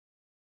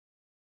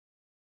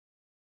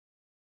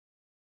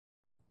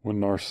When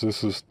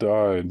Narcissus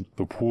died,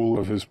 the pool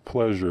of his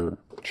pleasure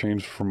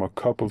changed from a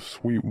cup of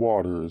sweet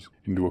waters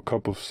into a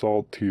cup of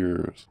salt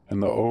tears,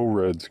 and the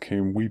O-Reds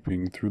came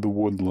weeping through the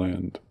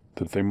woodland,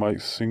 that they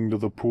might sing to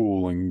the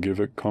pool and give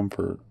it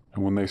comfort.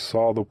 And when they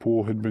saw the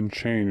pool had been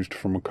changed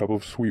from a cup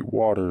of sweet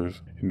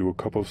waters into a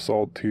cup of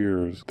salt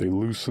tears, they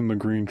loosened the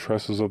green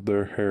tresses of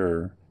their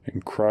hair,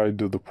 and cried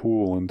to the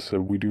pool and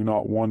said, "We do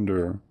not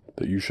wonder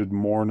that you should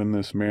mourn in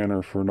this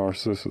manner for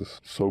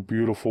Narcissus. So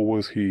beautiful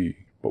was he."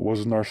 "But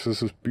was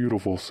Narcissus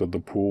beautiful?" said the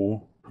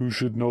pool. "Who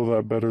should know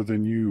that better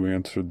than you?"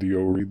 answered the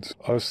O-Reeds.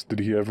 "Us did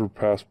he ever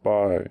pass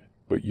by,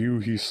 but you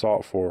he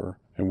sought for,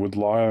 and would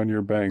lie on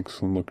your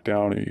banks and look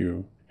down at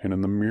you, and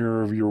in the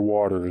mirror of your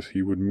waters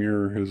he would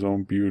mirror his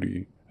own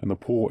beauty." And the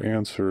pool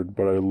answered,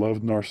 "But I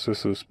loved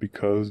Narcissus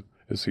because,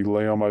 as he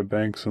lay on my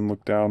banks and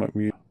looked down at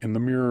me, in the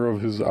mirror of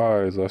his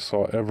eyes I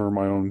saw ever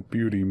my own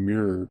beauty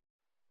mirrored."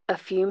 A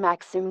few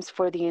maxims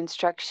for the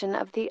instruction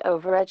of the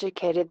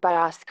overeducated by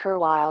Oscar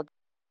Wilde.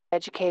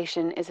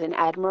 Education is an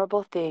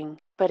admirable thing,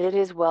 but it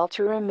is well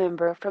to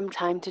remember from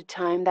time to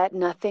time that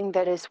nothing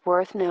that is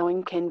worth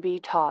knowing can be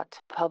taught.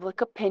 Public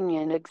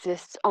opinion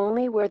exists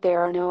only where there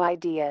are no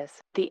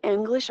ideas. The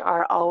English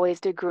are always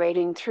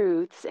degrading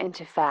truths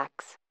into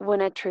facts.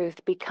 When a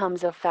truth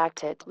becomes a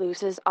fact, it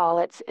loses all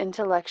its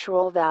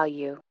intellectual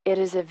value. It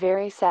is a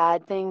very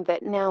sad thing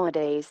that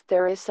nowadays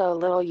there is so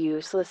little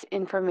useless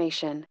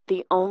information.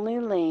 The only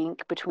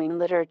link between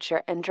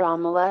literature and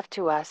drama left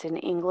to us in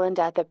England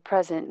at the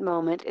present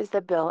moment is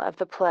the bill of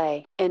the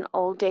play. In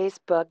old days,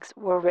 books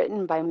were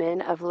written by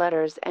men of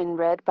letters and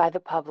read by the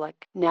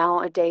public.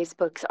 Nowadays,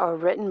 books are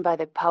written by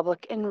the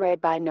public and read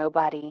by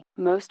nobody.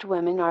 Most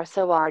women are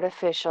so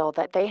artificial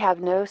that they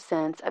have no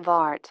sense of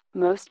art.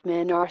 Most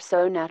men are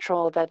so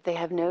natural that they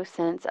have no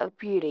sense of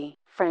beauty.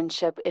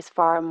 Friendship is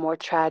far more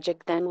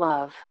tragic than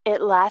love.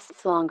 It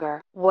lasts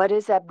longer. What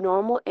is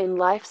abnormal in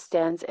life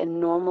stands in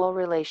normal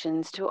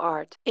relations to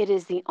art. It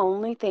is the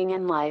only thing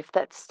in life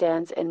that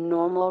stands in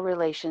normal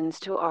relations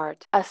to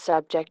art. A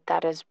subject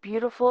that is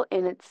beautiful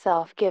in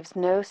itself gives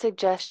no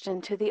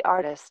suggestion to the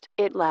artist.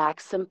 It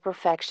lacks some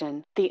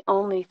perfection. The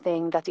only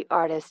thing that the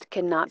artist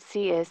cannot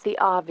see is the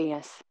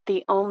obvious.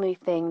 The only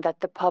thing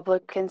that the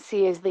public can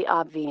see is the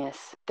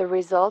obvious. The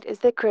result is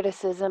the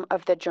criticism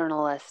of the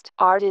journalist.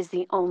 Art is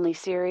the only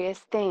serious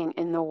thing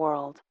in the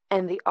world,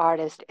 and the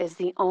artist is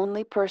the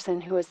only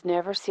person who is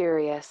never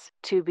serious.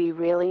 To be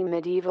really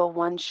medieval,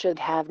 one should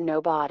have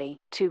no body.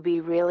 To be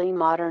really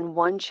modern,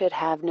 one should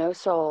have no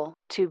soul.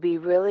 To be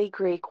really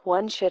Greek,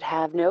 one should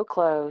have no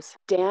clothes.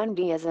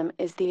 Dandyism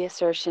is the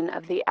assertion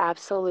of the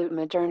absolute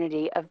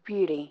modernity of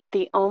beauty.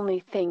 The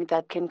only thing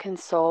that can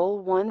console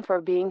one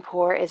for being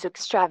poor is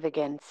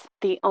extravagance.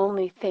 The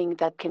only thing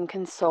that can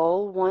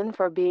console one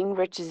for being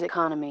rich is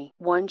economy.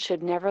 One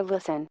should never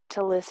listen.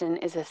 To listen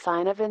is a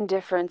sign of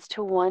indifference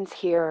to one's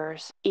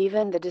hearers.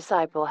 Even the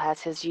disciple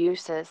has his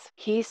uses.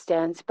 He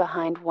stands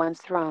behind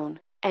one's throne,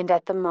 and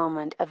at the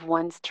moment of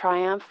one's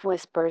triumph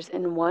whispers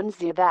in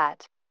one's ear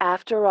that,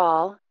 after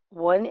all,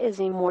 one is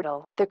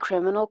immortal. The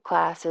criminal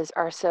classes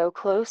are so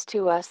close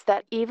to us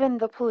that even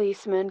the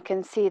policeman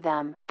can see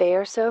them. They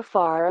are so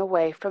far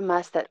away from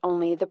us that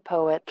only the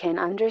poet can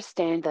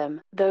understand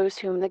them. Those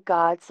whom the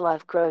gods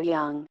love grow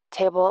young.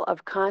 Table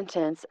of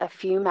contents: a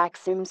few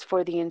maxims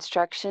for the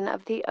instruction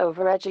of the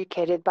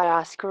overeducated by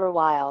Oscar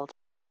Wilde.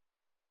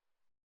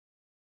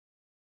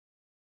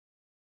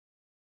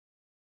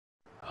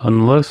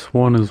 Unless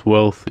one is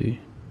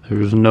wealthy,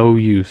 there is no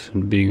use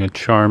in being a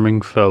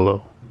charming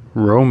fellow.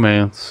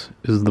 Romance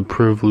is the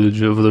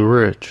privilege of the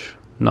rich,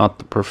 not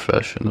the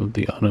profession of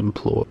the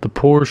unemployed. The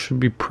poor should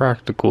be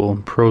practical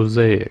and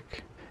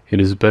prosaic. It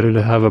is better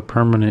to have a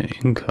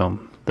permanent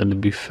income than to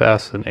be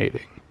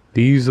fascinating.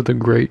 These are the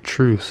great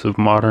truths of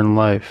modern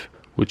life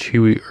which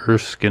Huey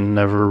Erskine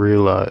never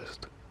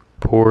realized.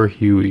 Poor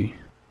Huey.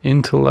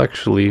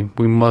 Intellectually,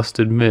 we must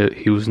admit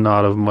he was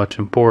not of much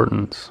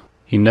importance.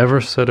 He never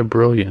said a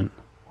brilliant,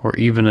 or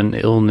even an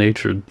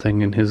ill-natured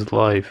thing in his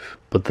life,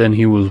 but then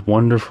he was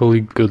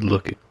wonderfully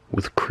good-looking,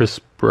 with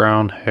crisp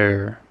brown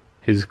hair,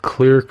 his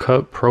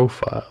clear-cut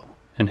profile,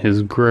 and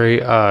his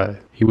gray eye.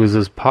 He was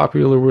as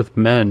popular with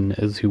men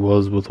as he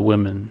was with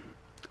women,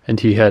 and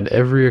he had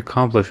every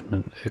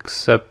accomplishment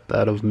except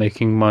that of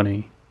making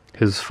money.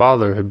 His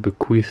father had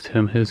bequeathed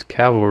him his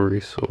cavalry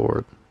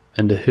sword,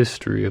 and a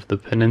history of the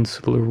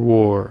Peninsular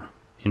War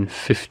in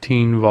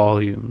 15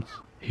 volumes.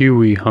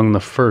 Huey hung the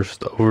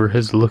first over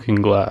his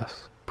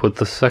looking-glass, put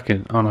the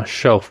second on a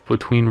shelf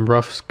between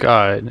Ruff's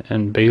Guide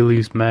and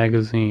Bailey's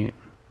Magazine,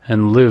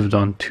 and lived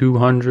on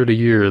 200 a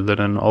year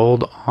that an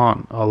old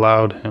aunt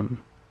allowed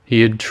him.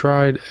 He had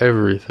tried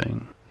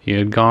everything. He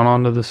had gone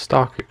on to the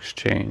stock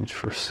exchange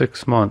for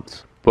 6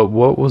 months, but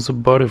what was a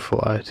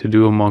butterfly to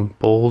do among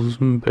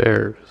bulls and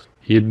bears?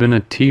 He had been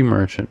a tea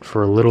merchant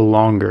for a little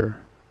longer,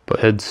 but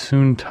had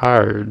soon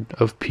tired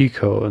of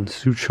Pekoe and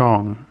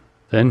Souchong.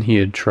 Then he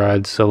had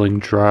tried selling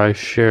dry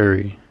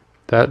sherry.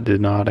 That did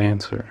not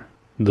answer.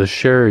 The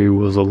sherry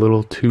was a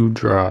little too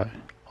dry.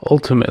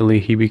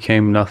 Ultimately he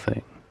became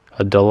nothing,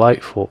 a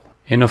delightful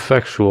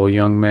Ineffectual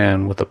young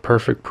man with a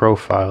perfect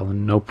profile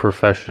and no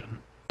profession.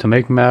 To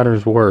make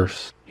matters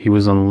worse, he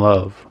was in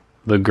love.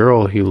 The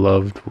girl he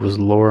loved was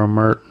Laura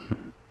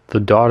Merton, the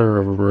daughter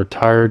of a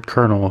retired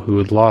colonel who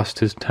had lost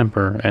his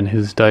temper and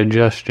his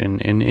digestion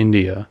in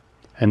India,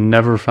 and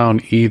never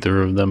found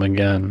either of them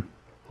again.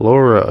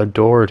 Laura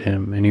adored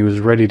him, and he was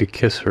ready to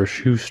kiss her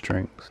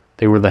shoestrings.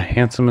 They were the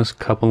handsomest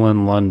couple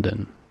in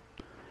London,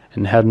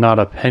 and had not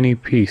a penny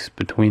piece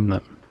between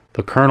them.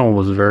 The colonel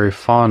was very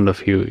fond of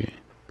Hughie,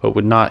 but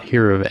would not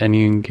hear of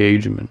any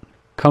engagement.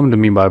 "Come to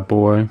me, my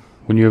boy,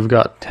 when you have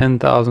got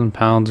 10,000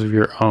 pounds of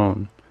your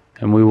own,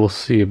 and we will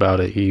see about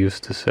it," he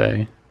used to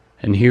say.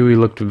 And Hughie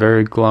looked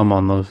very glum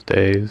on those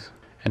days,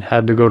 and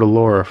had to go to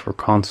Laura for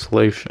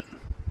consolation.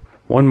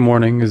 One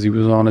morning, as he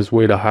was on his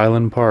way to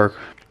Highland Park,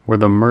 where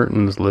the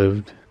Mertons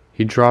lived,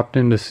 he dropped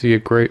in to see a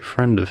great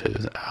friend of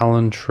his,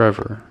 Alan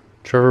Trevor.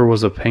 Trevor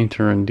was a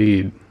painter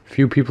indeed.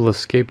 Few people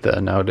escape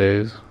that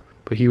nowadays,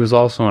 but he was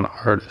also an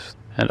artist,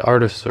 and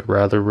artists are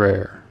rather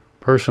rare.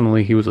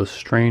 Personally, he was a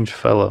strange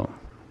fellow,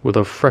 with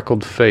a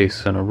freckled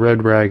face and a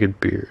red ragged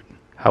beard.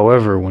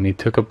 However, when he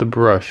took up the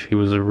brush, he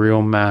was a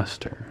real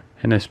master,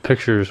 and his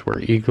pictures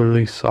were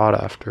eagerly sought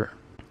after.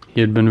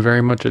 He had been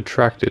very much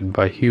attracted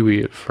by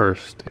Hughie at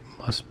first, it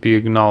must be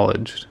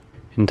acknowledged,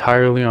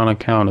 entirely on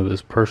account of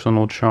his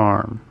personal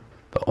charm.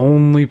 "The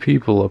only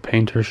people a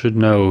painter should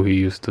know," he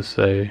used to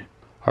say,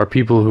 "are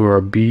people who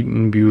are beat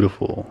and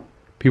beautiful,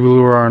 people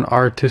who are an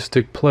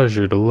artistic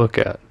pleasure to look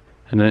at,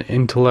 and an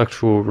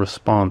intellectual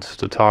response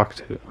to talk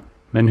to.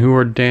 Men who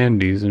are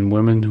dandies and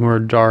women who are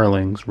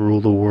darlings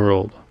rule the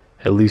world.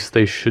 At least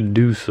they should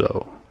do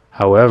so."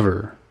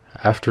 However,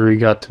 after he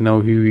got to know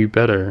Hughie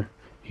better,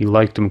 he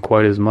liked him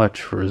quite as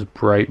much for his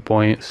bright,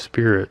 buoyant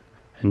spirit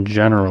and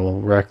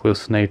general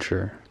reckless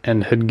nature,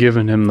 and had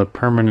given him the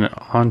permanent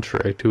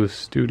entree to his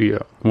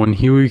studio. When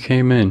Hughie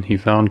came in, he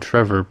found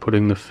Trevor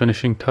putting the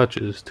finishing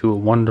touches to a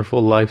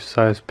wonderful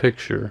life-size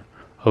picture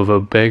of a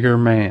beggar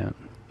man.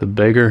 The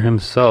beggar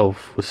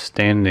himself was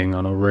standing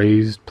on a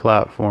raised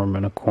platform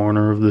in a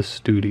corner of the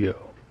studio.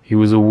 He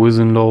was a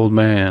wizened old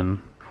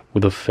man,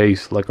 with a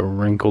face like a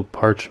wrinkled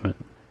parchment,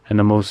 and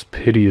a most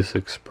piteous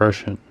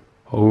expression.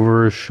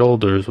 Over his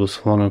shoulders was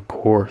flung a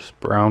coarse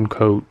brown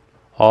coat,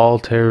 all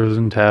tears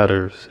and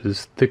tatters.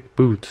 His thick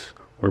boots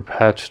were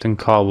patched and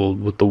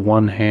cobbled. With the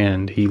one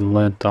hand he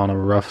leant on a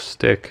rough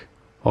stick,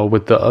 while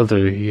with the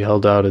other he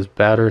held out his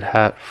battered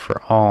hat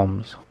for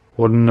alms.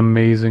 "What an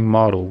amazing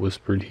model,"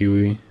 whispered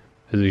Hughie,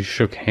 as he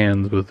shook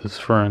hands with his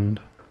friend.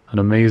 "An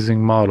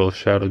amazing model,"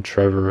 shouted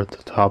Trevor at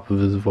the top of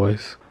his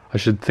voice. "I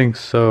should think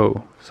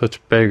so.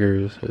 Such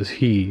beggars as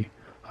he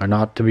are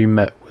not to be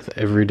met with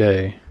every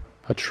day.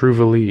 A true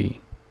Trouvelot,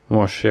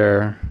 mon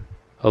cher,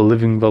 a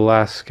living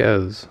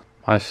Velasquez.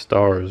 My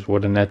stars,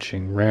 what an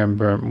etching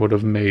Rembrandt would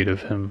have made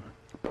of him."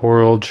 "Poor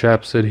old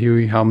chap," said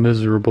Hughie, "how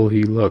miserable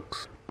he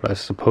looks. But I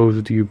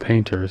suppose to you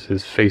painters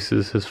his face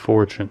is his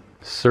fortune."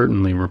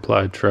 "Certainly,"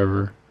 replied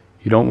Trevor.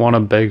 "You don't want a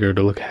beggar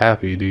to look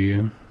happy, do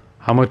you?"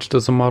 "How much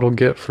does a model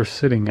get for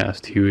sitting?"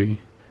 asked Hughie,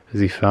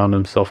 as he found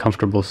himself a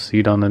comfortable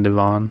seat on the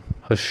divan.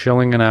 "A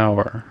shilling an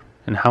hour."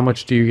 "And how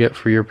much do you get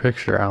for your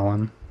picture,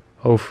 Alan?"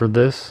 "Oh, for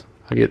this,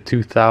 I get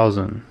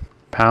 2,000.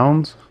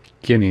 Pounds?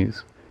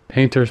 Guineas.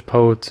 Painters,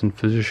 poets, and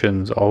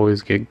physicians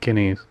always get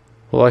guineas."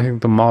 "Well, I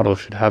think the model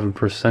should have a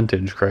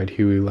percentage," cried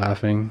Hughie,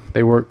 laughing.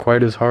 "They work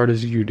quite as hard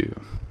as you do."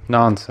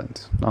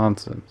 "Nonsense,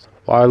 nonsense.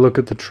 Why, look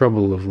at the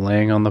trouble of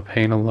laying on the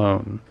paint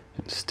alone,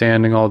 and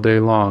standing all day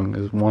long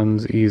as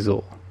one's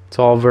easel. It's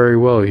all very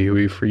well,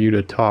 Hughie, for you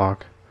to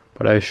talk,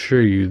 but I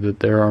assure you that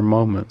there are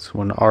moments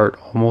when art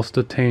almost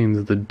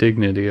attains the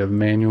dignity of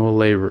manual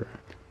labor.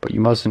 But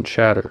you mustn't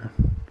chatter.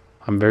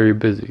 I'm very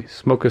busy.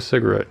 Smoke a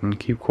cigarette and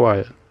keep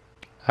quiet."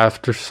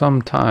 After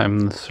some time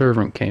the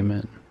servant came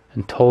in,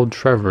 and told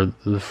Trevor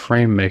that the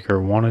frame maker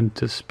wanted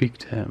to speak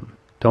to him.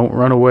 "Don't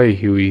run away,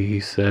 Hughie," he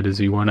said as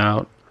he went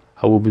out.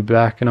 "I will be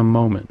back in a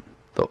moment."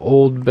 The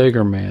old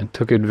beggar man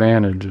took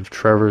advantage of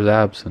Trevor's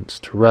absence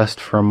to rest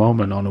for a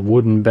moment on a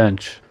wooden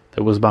bench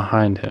that was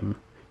behind him.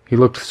 He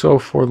looked so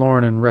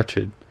forlorn and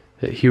wretched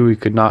that Hughie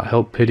could not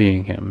help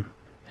pitying him,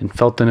 and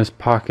felt in his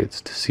pockets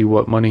to see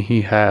what money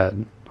he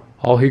had.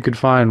 All he could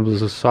find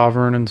was a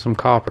sovereign and some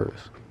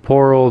coppers.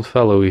 "Poor old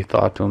fellow," he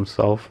thought to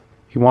himself.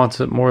 "He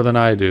wants it more than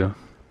I do,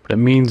 but it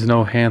means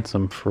no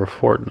hansom for a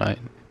fortnight."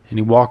 And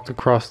he walked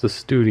across the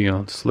studio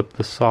and slipped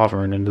the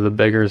sovereign into the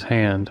beggar's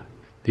hand.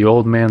 The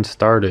old man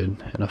started,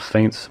 and a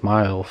faint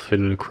smile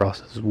flitted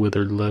across his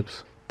withered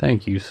lips.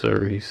 "Thank you,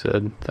 sir," he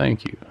said.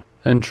 "Thank you."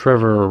 Then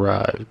Trevor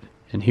arrived,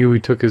 and Hughie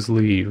took his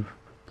leave,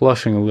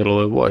 blushing a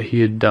little at what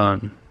he had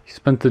done. He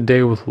spent the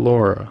day with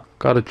Laura,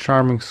 got a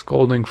charming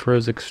scolding for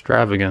his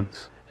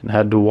extravagance, and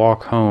had to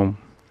walk home.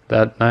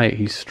 That night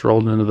he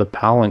strolled into the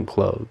Pallant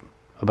Club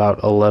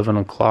about 11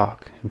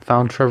 o'clock, and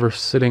found Trevor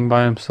sitting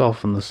by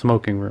himself in the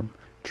smoking room,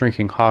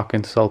 drinking hock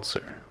and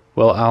seltzer.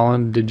 "Well,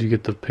 Alan, did you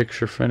get the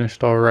picture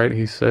finished all right?"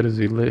 he said as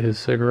he lit his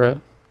cigarette.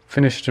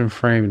 "Finished and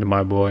framed,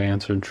 my boy,"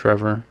 answered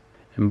Trevor.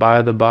 "And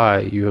by the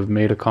by, you have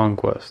made a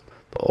conquest.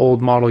 The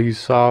old model you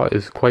saw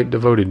is quite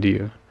devoted to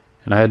you,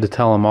 and I had to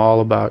tell him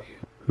all about you.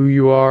 Who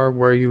you are,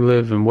 where you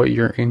live, and what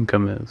your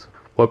income is.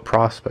 What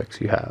prospects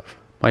you have.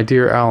 My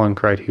dear Alan,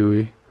 cried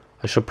Hughie,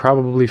 I shall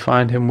probably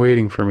find him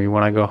waiting for me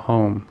when I go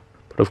home.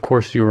 But of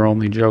course you were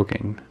only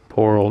joking.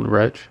 Poor old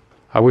wretch.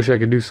 I wish I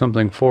could do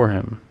something for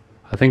him.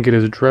 I think it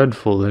is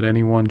dreadful that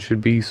anyone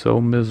should be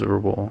so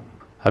miserable.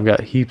 I've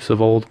got heaps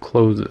of old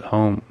clothes at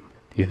home.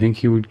 Do you think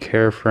he would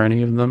care for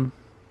any of them?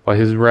 Why,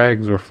 his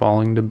rags were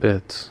falling to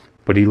bits.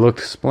 But he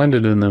looked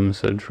splendid in them,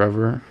 said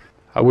Trevor.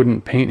 I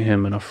wouldn't paint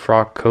him in a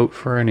frock coat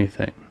for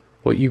anything.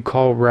 What you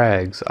call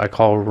rags, I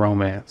call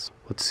romance.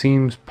 What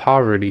seems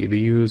poverty to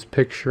you is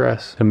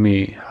picturesque to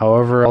me.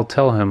 However, I'll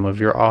tell him of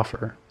your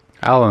offer.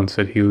 Alan,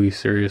 said Hughie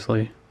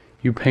seriously,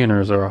 you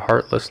painters are a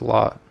heartless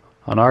lot.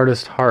 An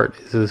artist's heart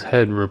is his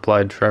head,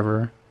 replied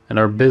Trevor, and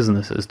our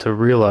business is to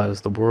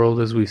realize the world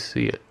as we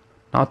see it,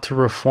 not to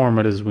reform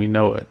it as we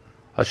know it.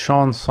 A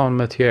chance son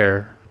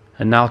métier.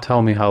 And now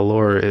tell me how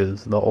Laura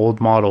is. The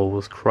old model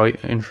was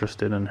quite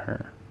interested in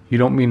her. You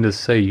don't mean to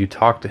say you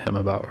talked to him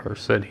about her,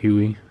 said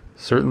Hughie.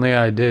 Certainly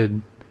I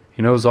did.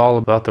 He knows all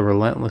about the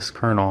relentless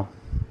colonel,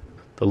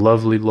 the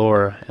lovely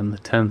Laura, and the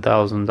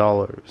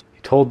 $10,000.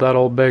 He told that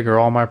old beggar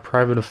all my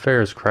private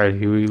affairs, cried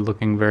Hughie,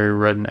 looking very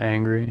red and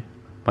angry.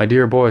 My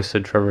dear boy,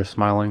 said Trevor,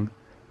 smiling,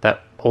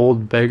 that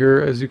old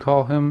beggar, as you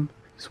call him,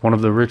 is one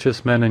of the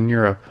richest men in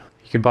Europe.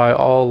 He could buy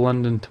all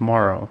London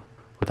tomorrow,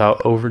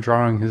 without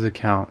overdrawing his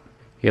account.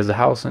 He has a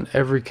house in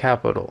every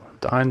capital,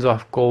 dines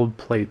off gold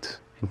plates,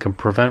 and can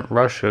prevent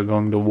Russia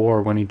going to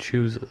war when he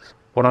chooses.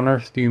 What on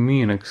earth do you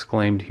mean?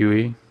 Exclaimed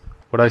Hughie.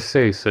 What I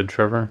say, said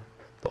Trevor.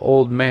 The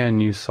old man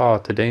you saw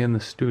today in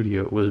the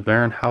studio was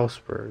Baron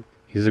Hausberg.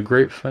 He's a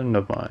great friend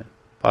of mine,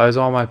 buys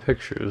all my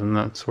pictures and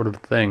that sort of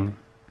thing,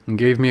 and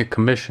gave me a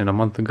commission a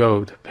month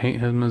ago to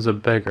paint him as a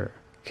beggar.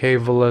 Que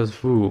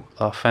voulez-vous,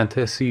 la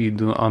fantaisie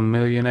d'un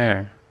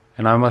millionnaire?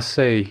 And I must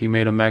say he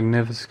made a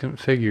magnificent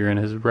figure in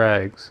his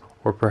rags,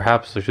 or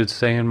perhaps I should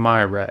say in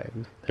my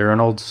rags. They're an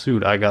old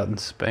suit I got in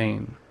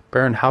Spain.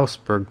 Baron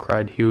Hausberg,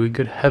 cried Hughie,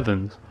 good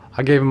heavens!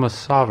 I gave him a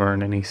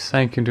sovereign, and he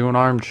sank into an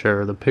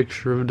armchair, the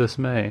picture of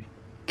dismay.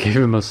 Gave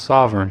him a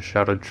sovereign,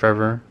 shouted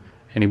Trevor,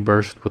 and he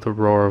burst with a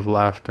roar of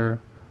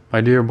laughter.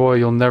 My dear boy,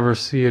 you'll never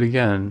see it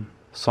again.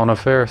 Son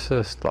affaire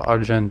c'est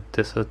l'argent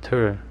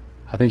deserteur.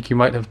 I think you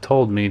might have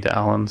told me, to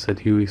Alan, said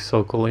Hughie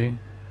sulkily,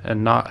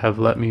 and not have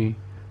let me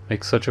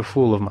make such a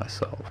fool of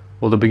myself.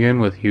 Well, to begin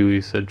with,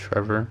 Hughie, said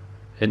Trevor,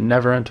 it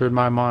never entered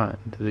my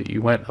mind that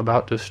you went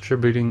about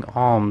distributing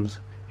alms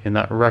in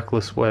that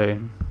reckless way.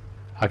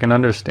 I can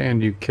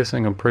understand you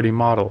kissing a pretty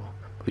model,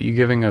 but you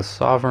giving a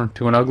sovereign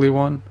to an ugly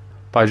one?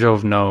 By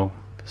Jove, no.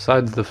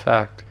 Besides, the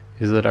fact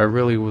is that I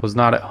really was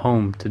not at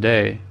home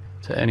today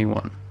to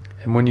anyone,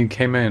 and when you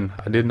came in,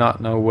 I did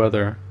not know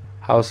whether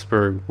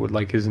Hausberg would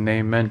like his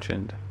name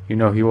mentioned. You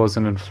know he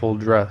wasn't in full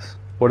dress.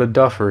 What a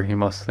duffer he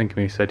must think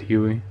me, said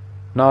Hughie.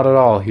 Not at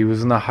all. He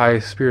was in the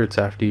highest spirits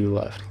after you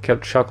left,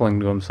 kept chuckling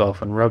to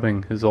himself and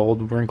rubbing his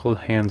old wrinkled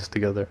hands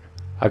together.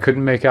 I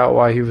couldn't make out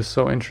why he was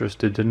so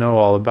interested to know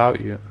all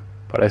about you,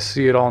 but I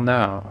see it all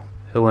now.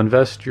 He'll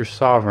invest your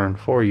sovereign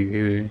for you,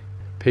 Hughie,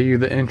 pay you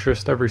the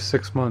interest every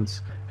 6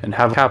 months, and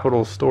have a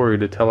capital story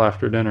to tell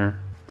after dinner.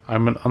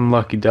 I'm an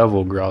unlucky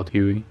devil, growled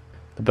Hughie.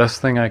 The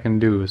best thing I can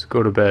do is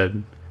go to bed,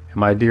 and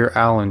my dear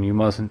Alan, you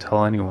mustn't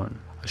tell anyone.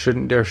 I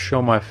shouldn't dare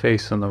show my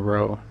face in the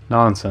Row.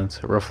 Nonsense,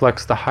 it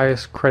reflects the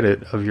highest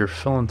credit of your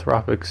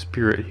philanthropic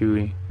spirit,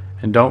 Hughie.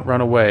 And don't run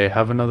away,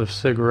 have another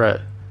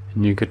cigarette,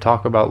 and you could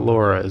talk about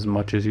Laura as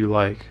much as you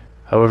like.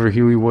 However,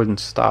 Hughie wouldn't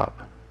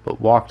stop, but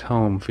walked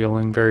home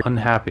feeling very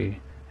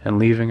unhappy, and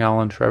leaving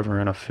Alan Trevor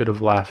in a fit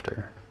of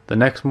laughter. The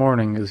next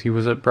morning, as he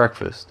was at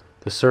breakfast,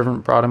 the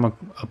servant brought him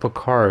up a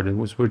card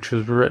which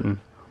was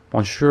written,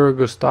 Monsieur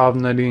Gustave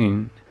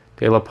Nadine,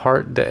 de la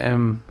part de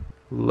M.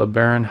 Le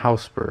Baron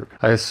Hausberg.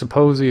 I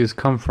suppose he has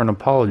come for an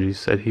apology,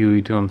 said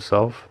Hughie to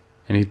himself,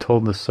 and he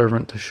told the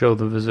servant to show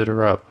the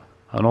visitor up.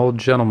 An old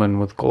gentleman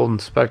with golden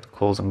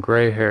spectacles and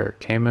grey hair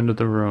came into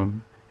the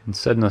room, and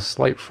said in a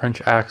slight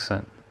French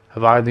accent,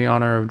 Have I the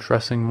honor of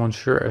addressing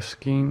Monsieur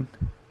Erskine?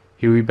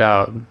 Hughie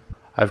bowed.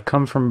 I have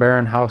come from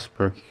Baron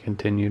Hausberg, he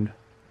continued.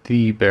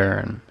 The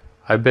Baron.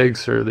 I beg,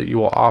 sir, that you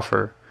will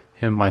offer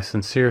him my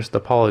sincerest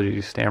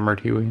apologies,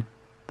 stammered Hughie.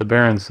 The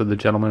Baron, said the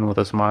gentleman with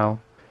a smile,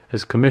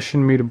 has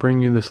commissioned me to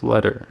bring you this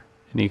letter,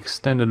 and he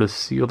extended a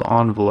sealed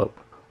envelope.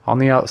 On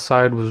the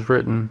outside was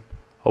written,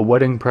 A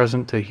wedding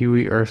present to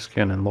Hughie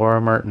Erskine and Laura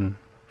Merton,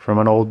 from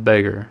an old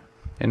beggar,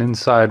 and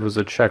inside was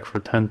a check for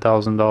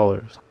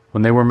 $10,000.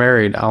 When they were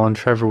married, Alan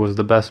Trevor was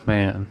the best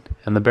man,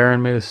 and the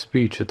Baron made a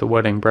speech at the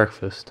wedding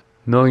breakfast.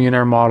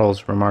 Millionaire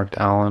models, remarked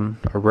Alan,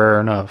 are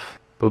rare enough,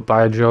 but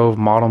by Jove,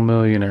 model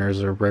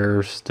millionaires are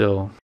rarer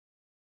still.